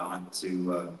what not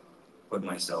to put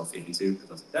myself into,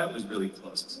 because that was really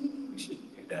close. We should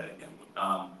do that again.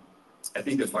 I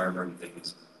think the fire burn thing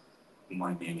is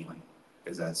my main one,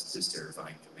 because that's just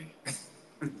terrifying to me.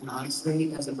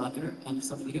 Honestly, as a mother and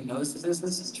somebody who knows the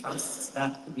business and trusts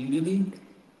that community,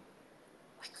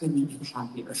 I couldn't be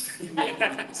happier.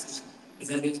 Because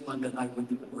that is one that I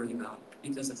wouldn't worry about,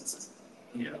 because it's,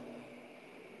 Yeah.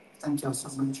 Thank you so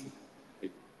much.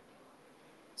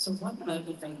 So what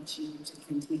motivates you to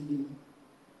continue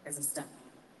as a stuntman?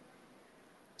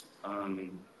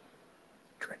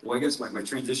 Well, I guess my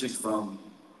transition from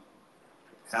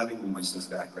having a voiceless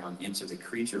background into the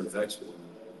creature of Expo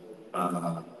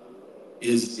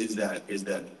is that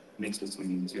mix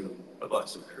between the two of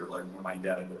us, or like my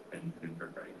dad and her,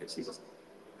 right? Because he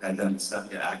had done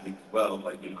stuff acting well,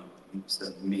 like, you know,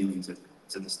 stuff immediately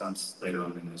to the stunts later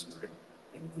on in his career.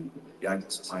 The acting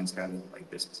mine's kind of like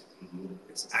this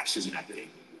action acting,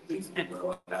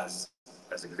 well, as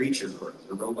a creature or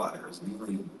a robot or as an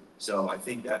alien. So I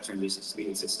think that transition to me,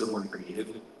 it's still more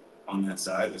creative on that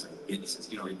side. It's like, it's,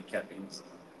 you know, it kept being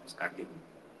acting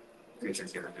creature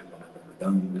character that I've ever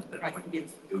done. At that point,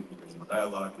 doing original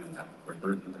dialogue and then having a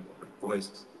burden and a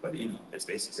voice. But, you know, it's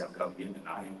basically I'm coming in and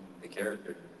I am the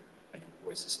character and the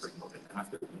voice is sprinkled in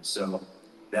after me. So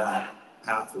that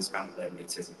path has kind of led me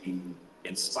to being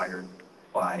inspired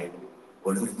by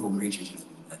what are the cool creatures you do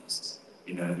next?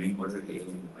 You know what I mean? What are the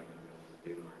alien like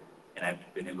do? And I've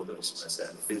been able to express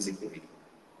that physically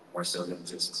more so than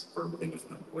just verbally with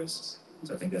my voice.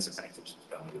 So I think that's a factor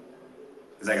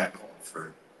because I got called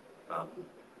for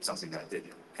something that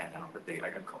didn't pan out, but I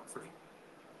got called for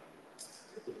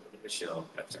the show.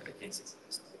 I'm sorry, I can't say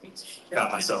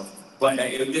got myself, but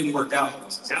it didn't work out.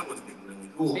 That would have been really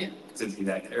cool to be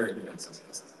that character and something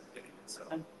else. So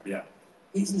yeah,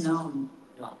 he's known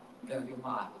very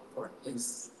well for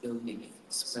his ability to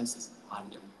express his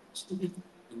body language.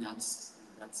 And that's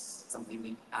something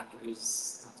that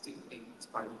actors have to do. It's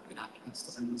part of an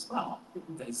actor's learn as well.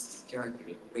 There's character,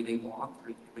 the way they walk,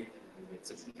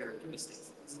 it's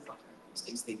characteristics.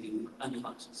 Things they do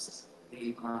unconscious.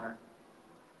 They are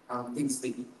things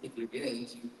that if you're good,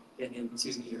 you get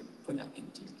into your put up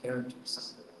into your character. So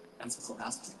that's the whole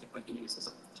aspect of what he uses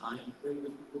all the time.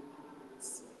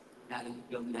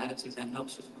 Build an attitude that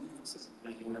helps you.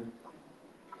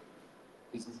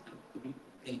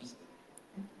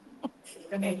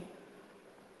 Okay.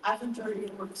 I've enjoyed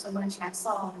your work so much. I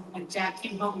saw when Jack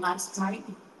came home last night,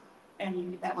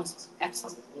 and that was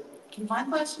excellent. My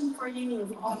question for you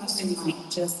is almost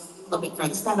just a little bit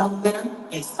further. Is that up there?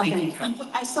 Yes. Okay.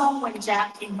 I saw when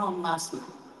Jack came home last night.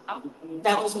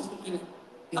 That was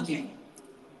okay.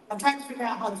 I'm trying to figure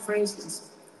out how to phrase this.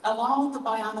 Of all the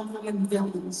Bionic Woman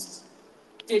villains,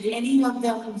 did any of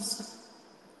them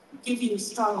give you a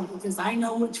struggle? Because I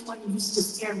know which one used to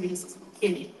scare me as a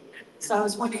kid. So I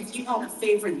was wondering if you have a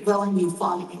favorite villain you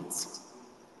fought against.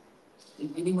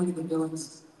 Did any one of the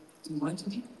villains do what to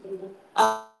me?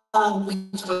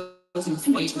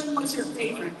 Which one was your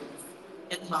favorite?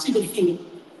 To defeat.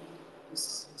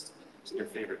 your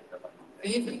favorite.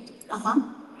 Favorite?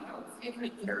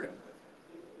 Favorite hero.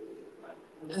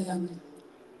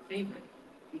 Favorite.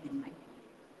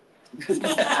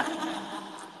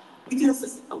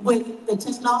 Because with the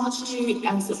technology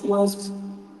as it was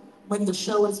when the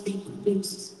show was being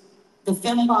produced, the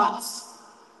fembots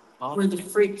were the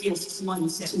freakiest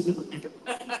ones to do.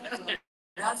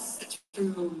 That's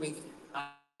true with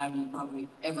probably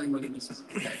everybody in this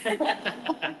room.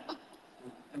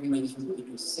 Everybody's from the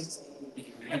 60s.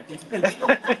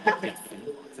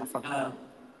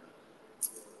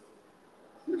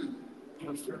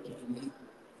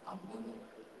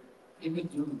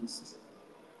 Favorite villains.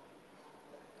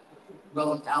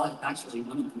 Well, Alec, actually,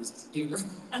 one of them was a computer.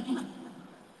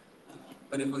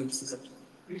 But it was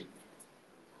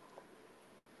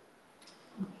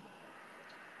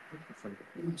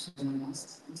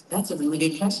That's a really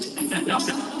good question.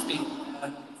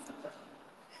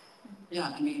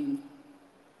 Yeah, I mean,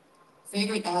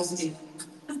 favorite as in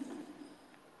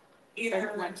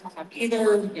Either,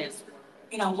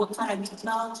 you know, what kind of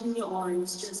technology, or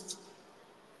it's just,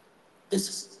 this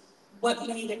is what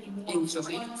made it more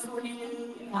fun for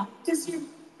you? Yeah, because you're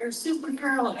a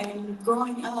superhero, and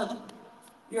growing up,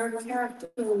 your character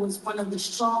was one of the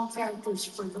strong characters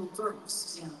for little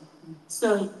girls. yeah.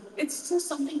 So it's just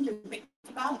something to think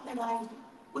about that I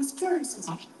was curious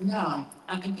about. No,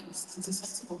 I mean, it's a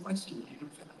sensible question.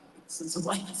 It's a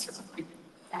sensible answer.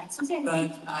 That's okay.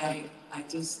 But I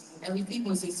just, everything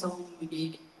was its own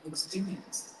unique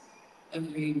experience.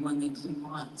 Everyone that came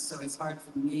on, so it's hard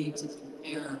for me to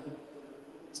compare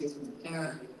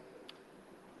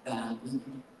them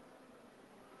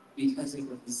because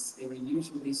they were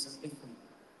usually so different.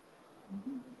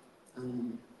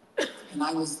 And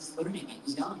I was learning, I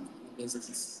was young, the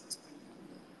business was pretty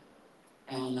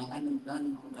young. And I hadn't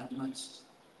done all that much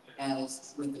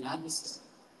as with an adversary.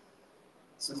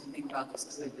 So if you think about this,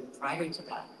 because prior to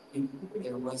that,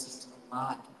 there wasn't a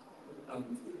lot of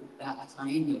that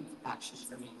kind of action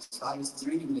for me. So I was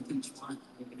learning with each one.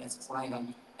 Maybe that's why I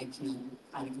can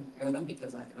kind of compare them,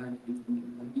 because I learned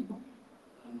from people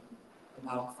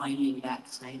about finding that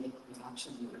kind of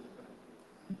reaction.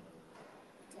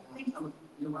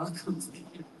 You're welcome.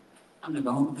 I'm gonna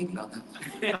go home and think about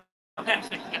that.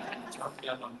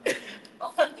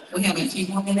 We have a few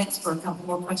more minutes for a couple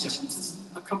more questions.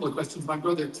 A couple of questions. My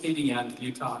brother Katie out of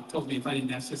Utah told me if I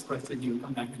didn't ask this question, you would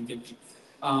come back and get me.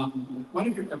 One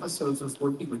of your episodes was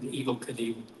working with Eagle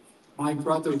Knievel. My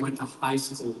brother went to high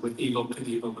school with Eagle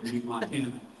Knievel in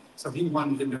Montana. So he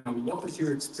wanted to know, what was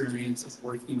your experience of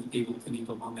working with Eagle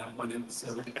Knievel on that one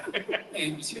episode?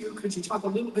 And two, could you talk a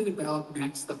little bit about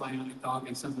Max the Bionic Dog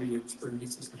and some of your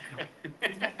experiences with him?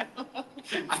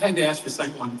 I had to ask the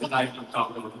second one because I haven't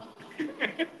talked about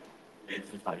it.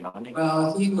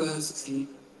 Well, he was a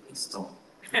pistol.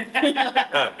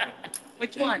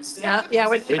 Which ones? Yeah,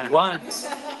 which one?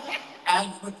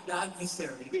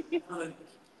 Adversary.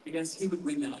 I guess he would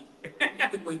win that. He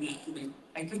would win that. I mean,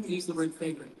 I couldn't use the word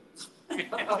favorite.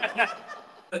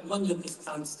 But one that is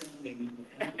outstanding.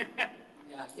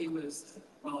 Yeah, he was,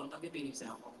 well, I'll give you an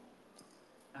example.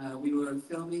 We were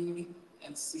filming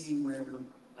a scene where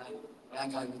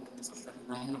that guy was something,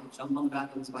 and I had to jump on the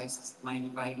back of his bike,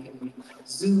 and we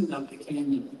zoomed up the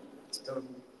canyon to go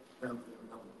where we were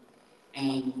going.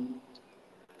 And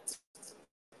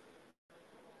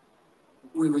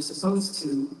we were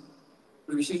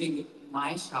shooting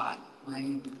my shot,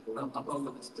 well, both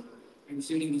of us did. We were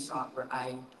shooting the shot where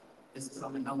I just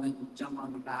on the helmet and jump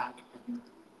on the back,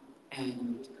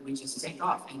 and we just take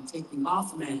off. And taking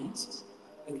off meant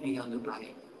with me on the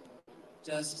bike,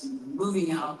 just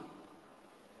moving out,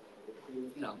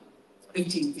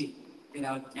 15 feet,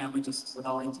 and we just with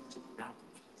all intention of that,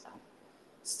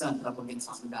 stunt up against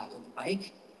on the back of the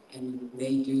bike, and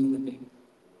they do the big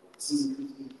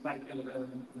flight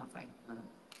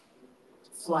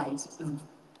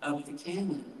of the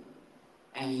canyon,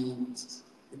 and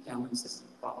the cameras just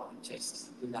follow and chase us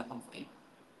through that whole thing.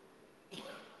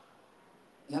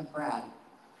 Yep, Brad.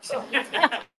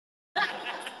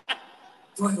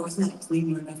 Boy, wasn't that clean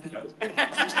enough?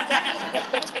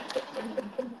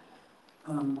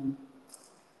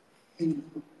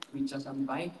 We jumped on the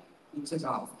bike, we took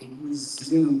off, and we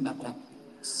zoomed up that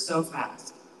so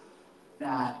fast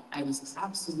that I was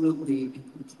absolutely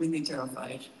and completely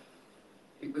terrified.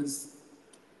 It was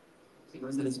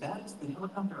as bad as the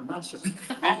helicopter, I'm not sure.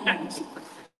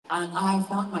 And I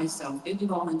found myself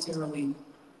involuntarily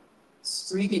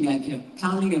screaming at him,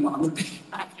 pounding him on the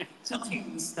back, telling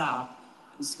him to stop,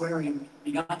 and swearing.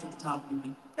 He got to the top and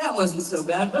went, that wasn't so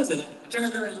bad, was it?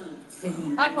 Turn around.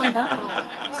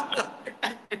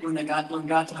 When I got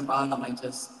to the bottom, I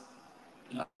just,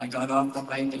 I got off the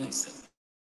bike and I said,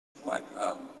 what?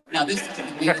 Now this is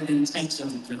going to be an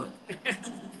intentional drill.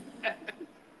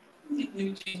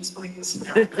 New jeans, please.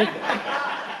 And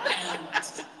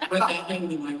went back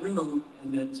into my room,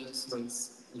 and then just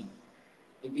was,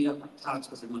 they beat up my couch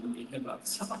because they wanted to beat him up.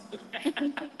 So,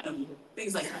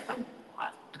 things like that.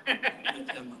 With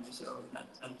him on the show that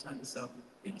time. So,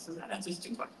 so that answers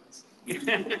 2 questions.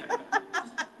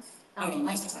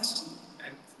 Nice question.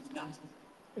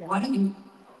 Why don't you,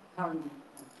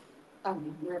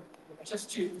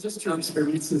 Just your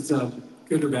experiences,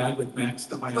 good or bad, with Max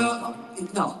the Bionic Dog? well,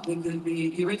 no,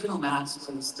 the original Max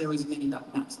was, there was many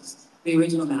Maxes. The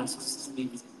original Max was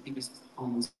amazing. He was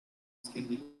almost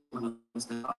one of those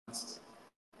dogs.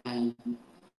 And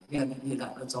he had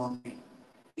that, that's all.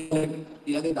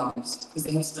 the other dogs, because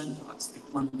they have stunt dogs, like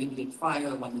one that did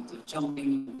fire, one that did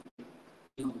jumping,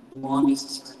 you know,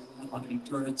 longest, a lot of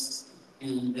endurance,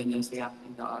 and then there's the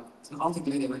acting dog. So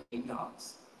altogether, they were 8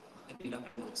 dogs that did up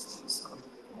those. So,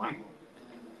 wow.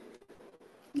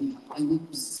 And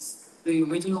the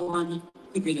original one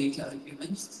could relate to other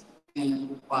humans,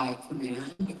 and by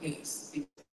command, because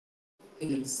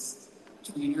his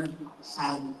trainer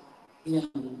had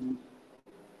him,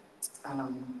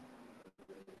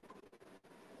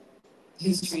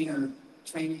 his trainer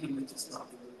trained him with this dog.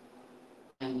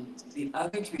 And the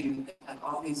other trainer that had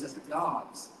all these other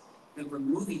dogs that were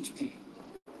movie trained,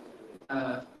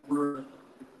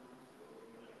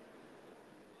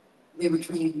 they were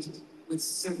trained with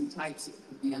certain types of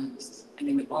commands, and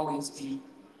they would always be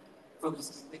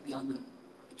focused completely on the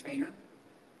trainer.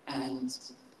 And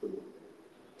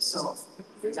so,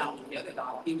 for example, the other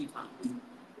dog, he would come,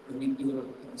 when we do a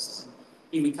person,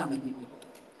 he would come and he would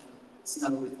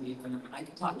snuggle with me, and I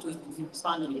could talk to him and he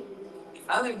responded to me.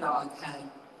 The other dog had,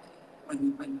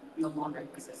 when no longer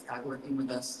was this guy working with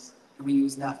us, and we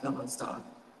used that fellow's dog.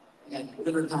 He had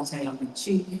liver pate on the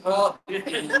cheek, and all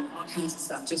kinds of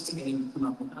stuff, just to get him to come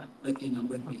up with, you know,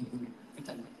 with me and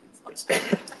pretend like he's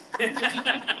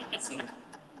so,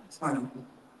 it's hard on me.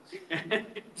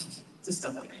 Just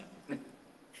stuff like that.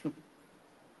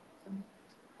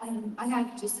 I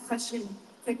have just a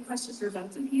quick question for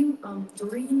both of you.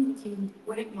 Dorian, if you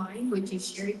wouldn't mind, would you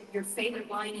share your favorite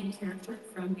line and character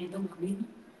from Wagner and Dorian?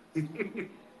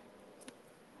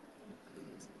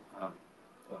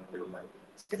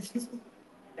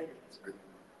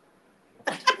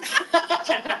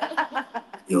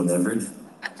 You'll never know.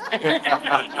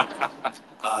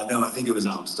 No, I think it was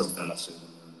still faster.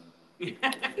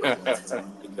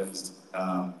 Because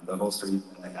the whole street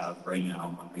that I have right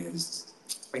now is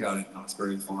I got an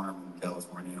Oxbury farm in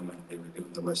California when they were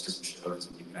doing the Western shows,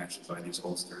 and you can actually buy these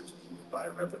holsters, and you can buy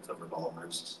replica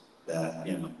revolvers that,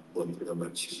 you know, look pretty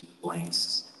much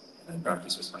blanks. And I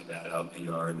practiced with my dad out in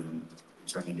the yard and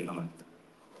trying to get on.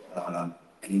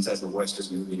 And he says the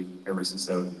Western movie, ever since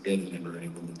I was a kid, and they were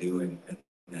able to do it, and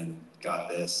then got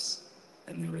this,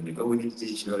 and they were like, oh, we need to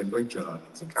teach you how to great job.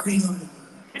 It's like, already on it.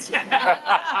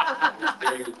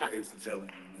 Very, very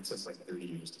fulfilling. It took like 30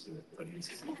 years to do it, but it's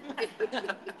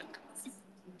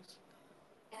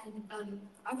And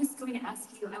I was going to ask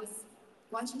you, I was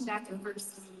watching back over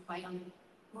some Bionic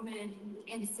Woman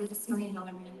and $6 Million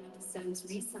Man episodes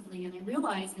recently, and I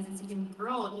realized that as a young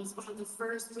girl, it was one of the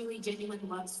first really genuine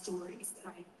love stories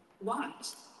that I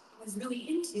watched, I was really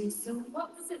into. So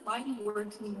what was it like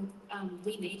working with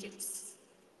Lee Majors?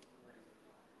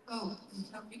 Oh,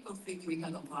 people think we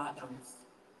had a lot of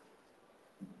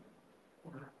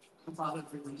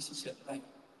relationship, but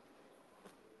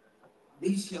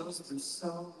these shows were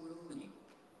so grueling.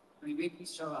 I mean, we'd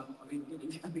show up, I mean,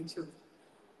 really having to,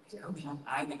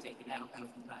 I would take it out half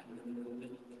the time in the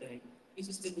middle of the day. We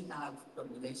just didn't have a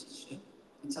relationship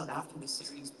until after the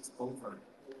series was over.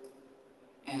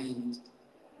 And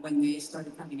when they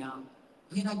started coming out,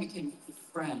 he and I became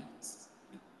friends.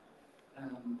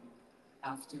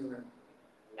 After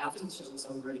the show was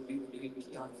over, we were doing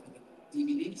PR for the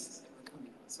DVDs that were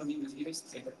coming. So he was years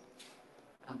later.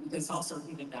 Because also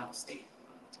he lived out of state.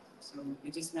 So we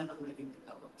just never really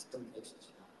developed a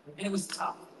relationship. And it was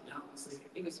tough, you know.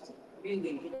 It was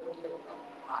really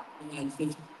hot. We had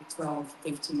 12,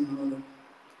 15-hour,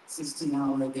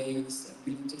 16-hour days.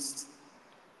 We just,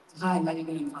 hi, how you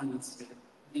doing, finance today?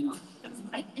 You know.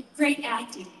 Great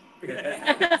acting.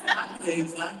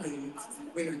 Exactly. It's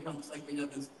weird. It's like we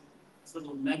have this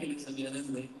little mechanism in it,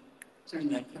 and they turn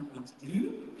that camera on.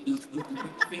 You know,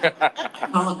 I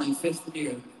call it my 5th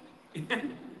year.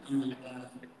 And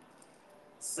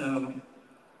so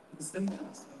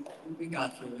we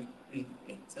got through it.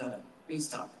 We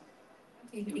stopped.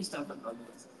 We stopped about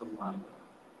this for a while.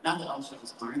 Not that all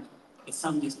shows aren't, but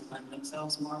some just lend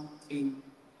themselves more to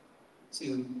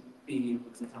be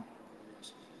able to help.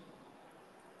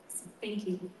 Thank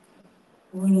you.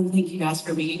 I want to thank you guys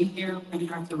for being here. We're going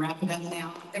to have to wrap it up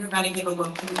now. Everybody give a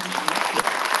welcome.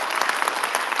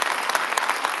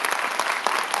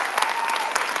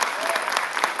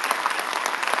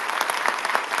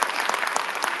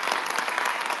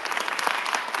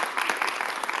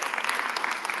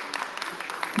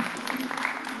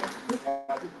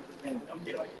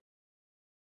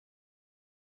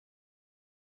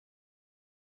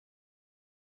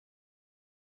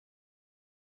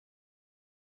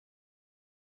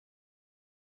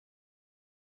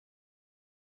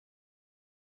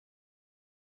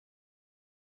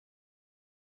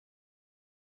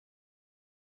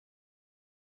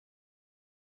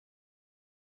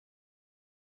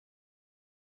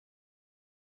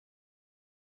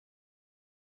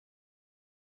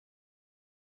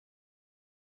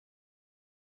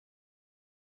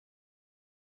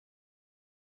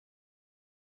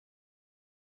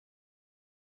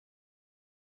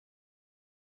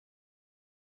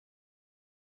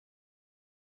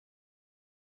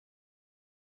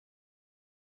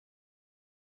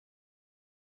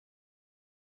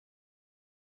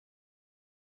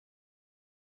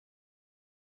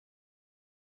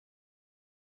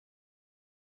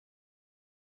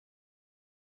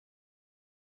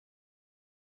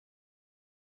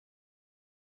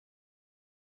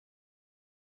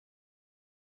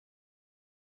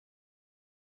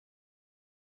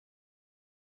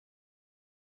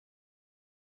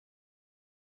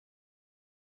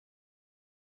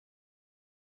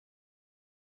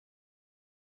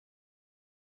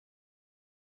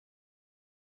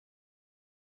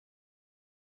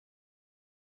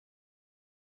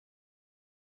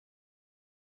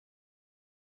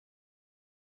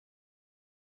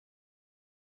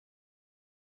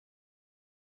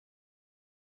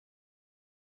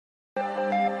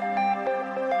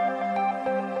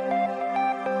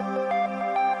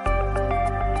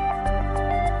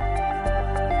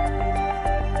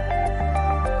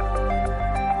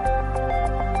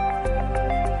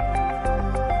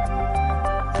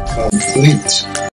 Complete.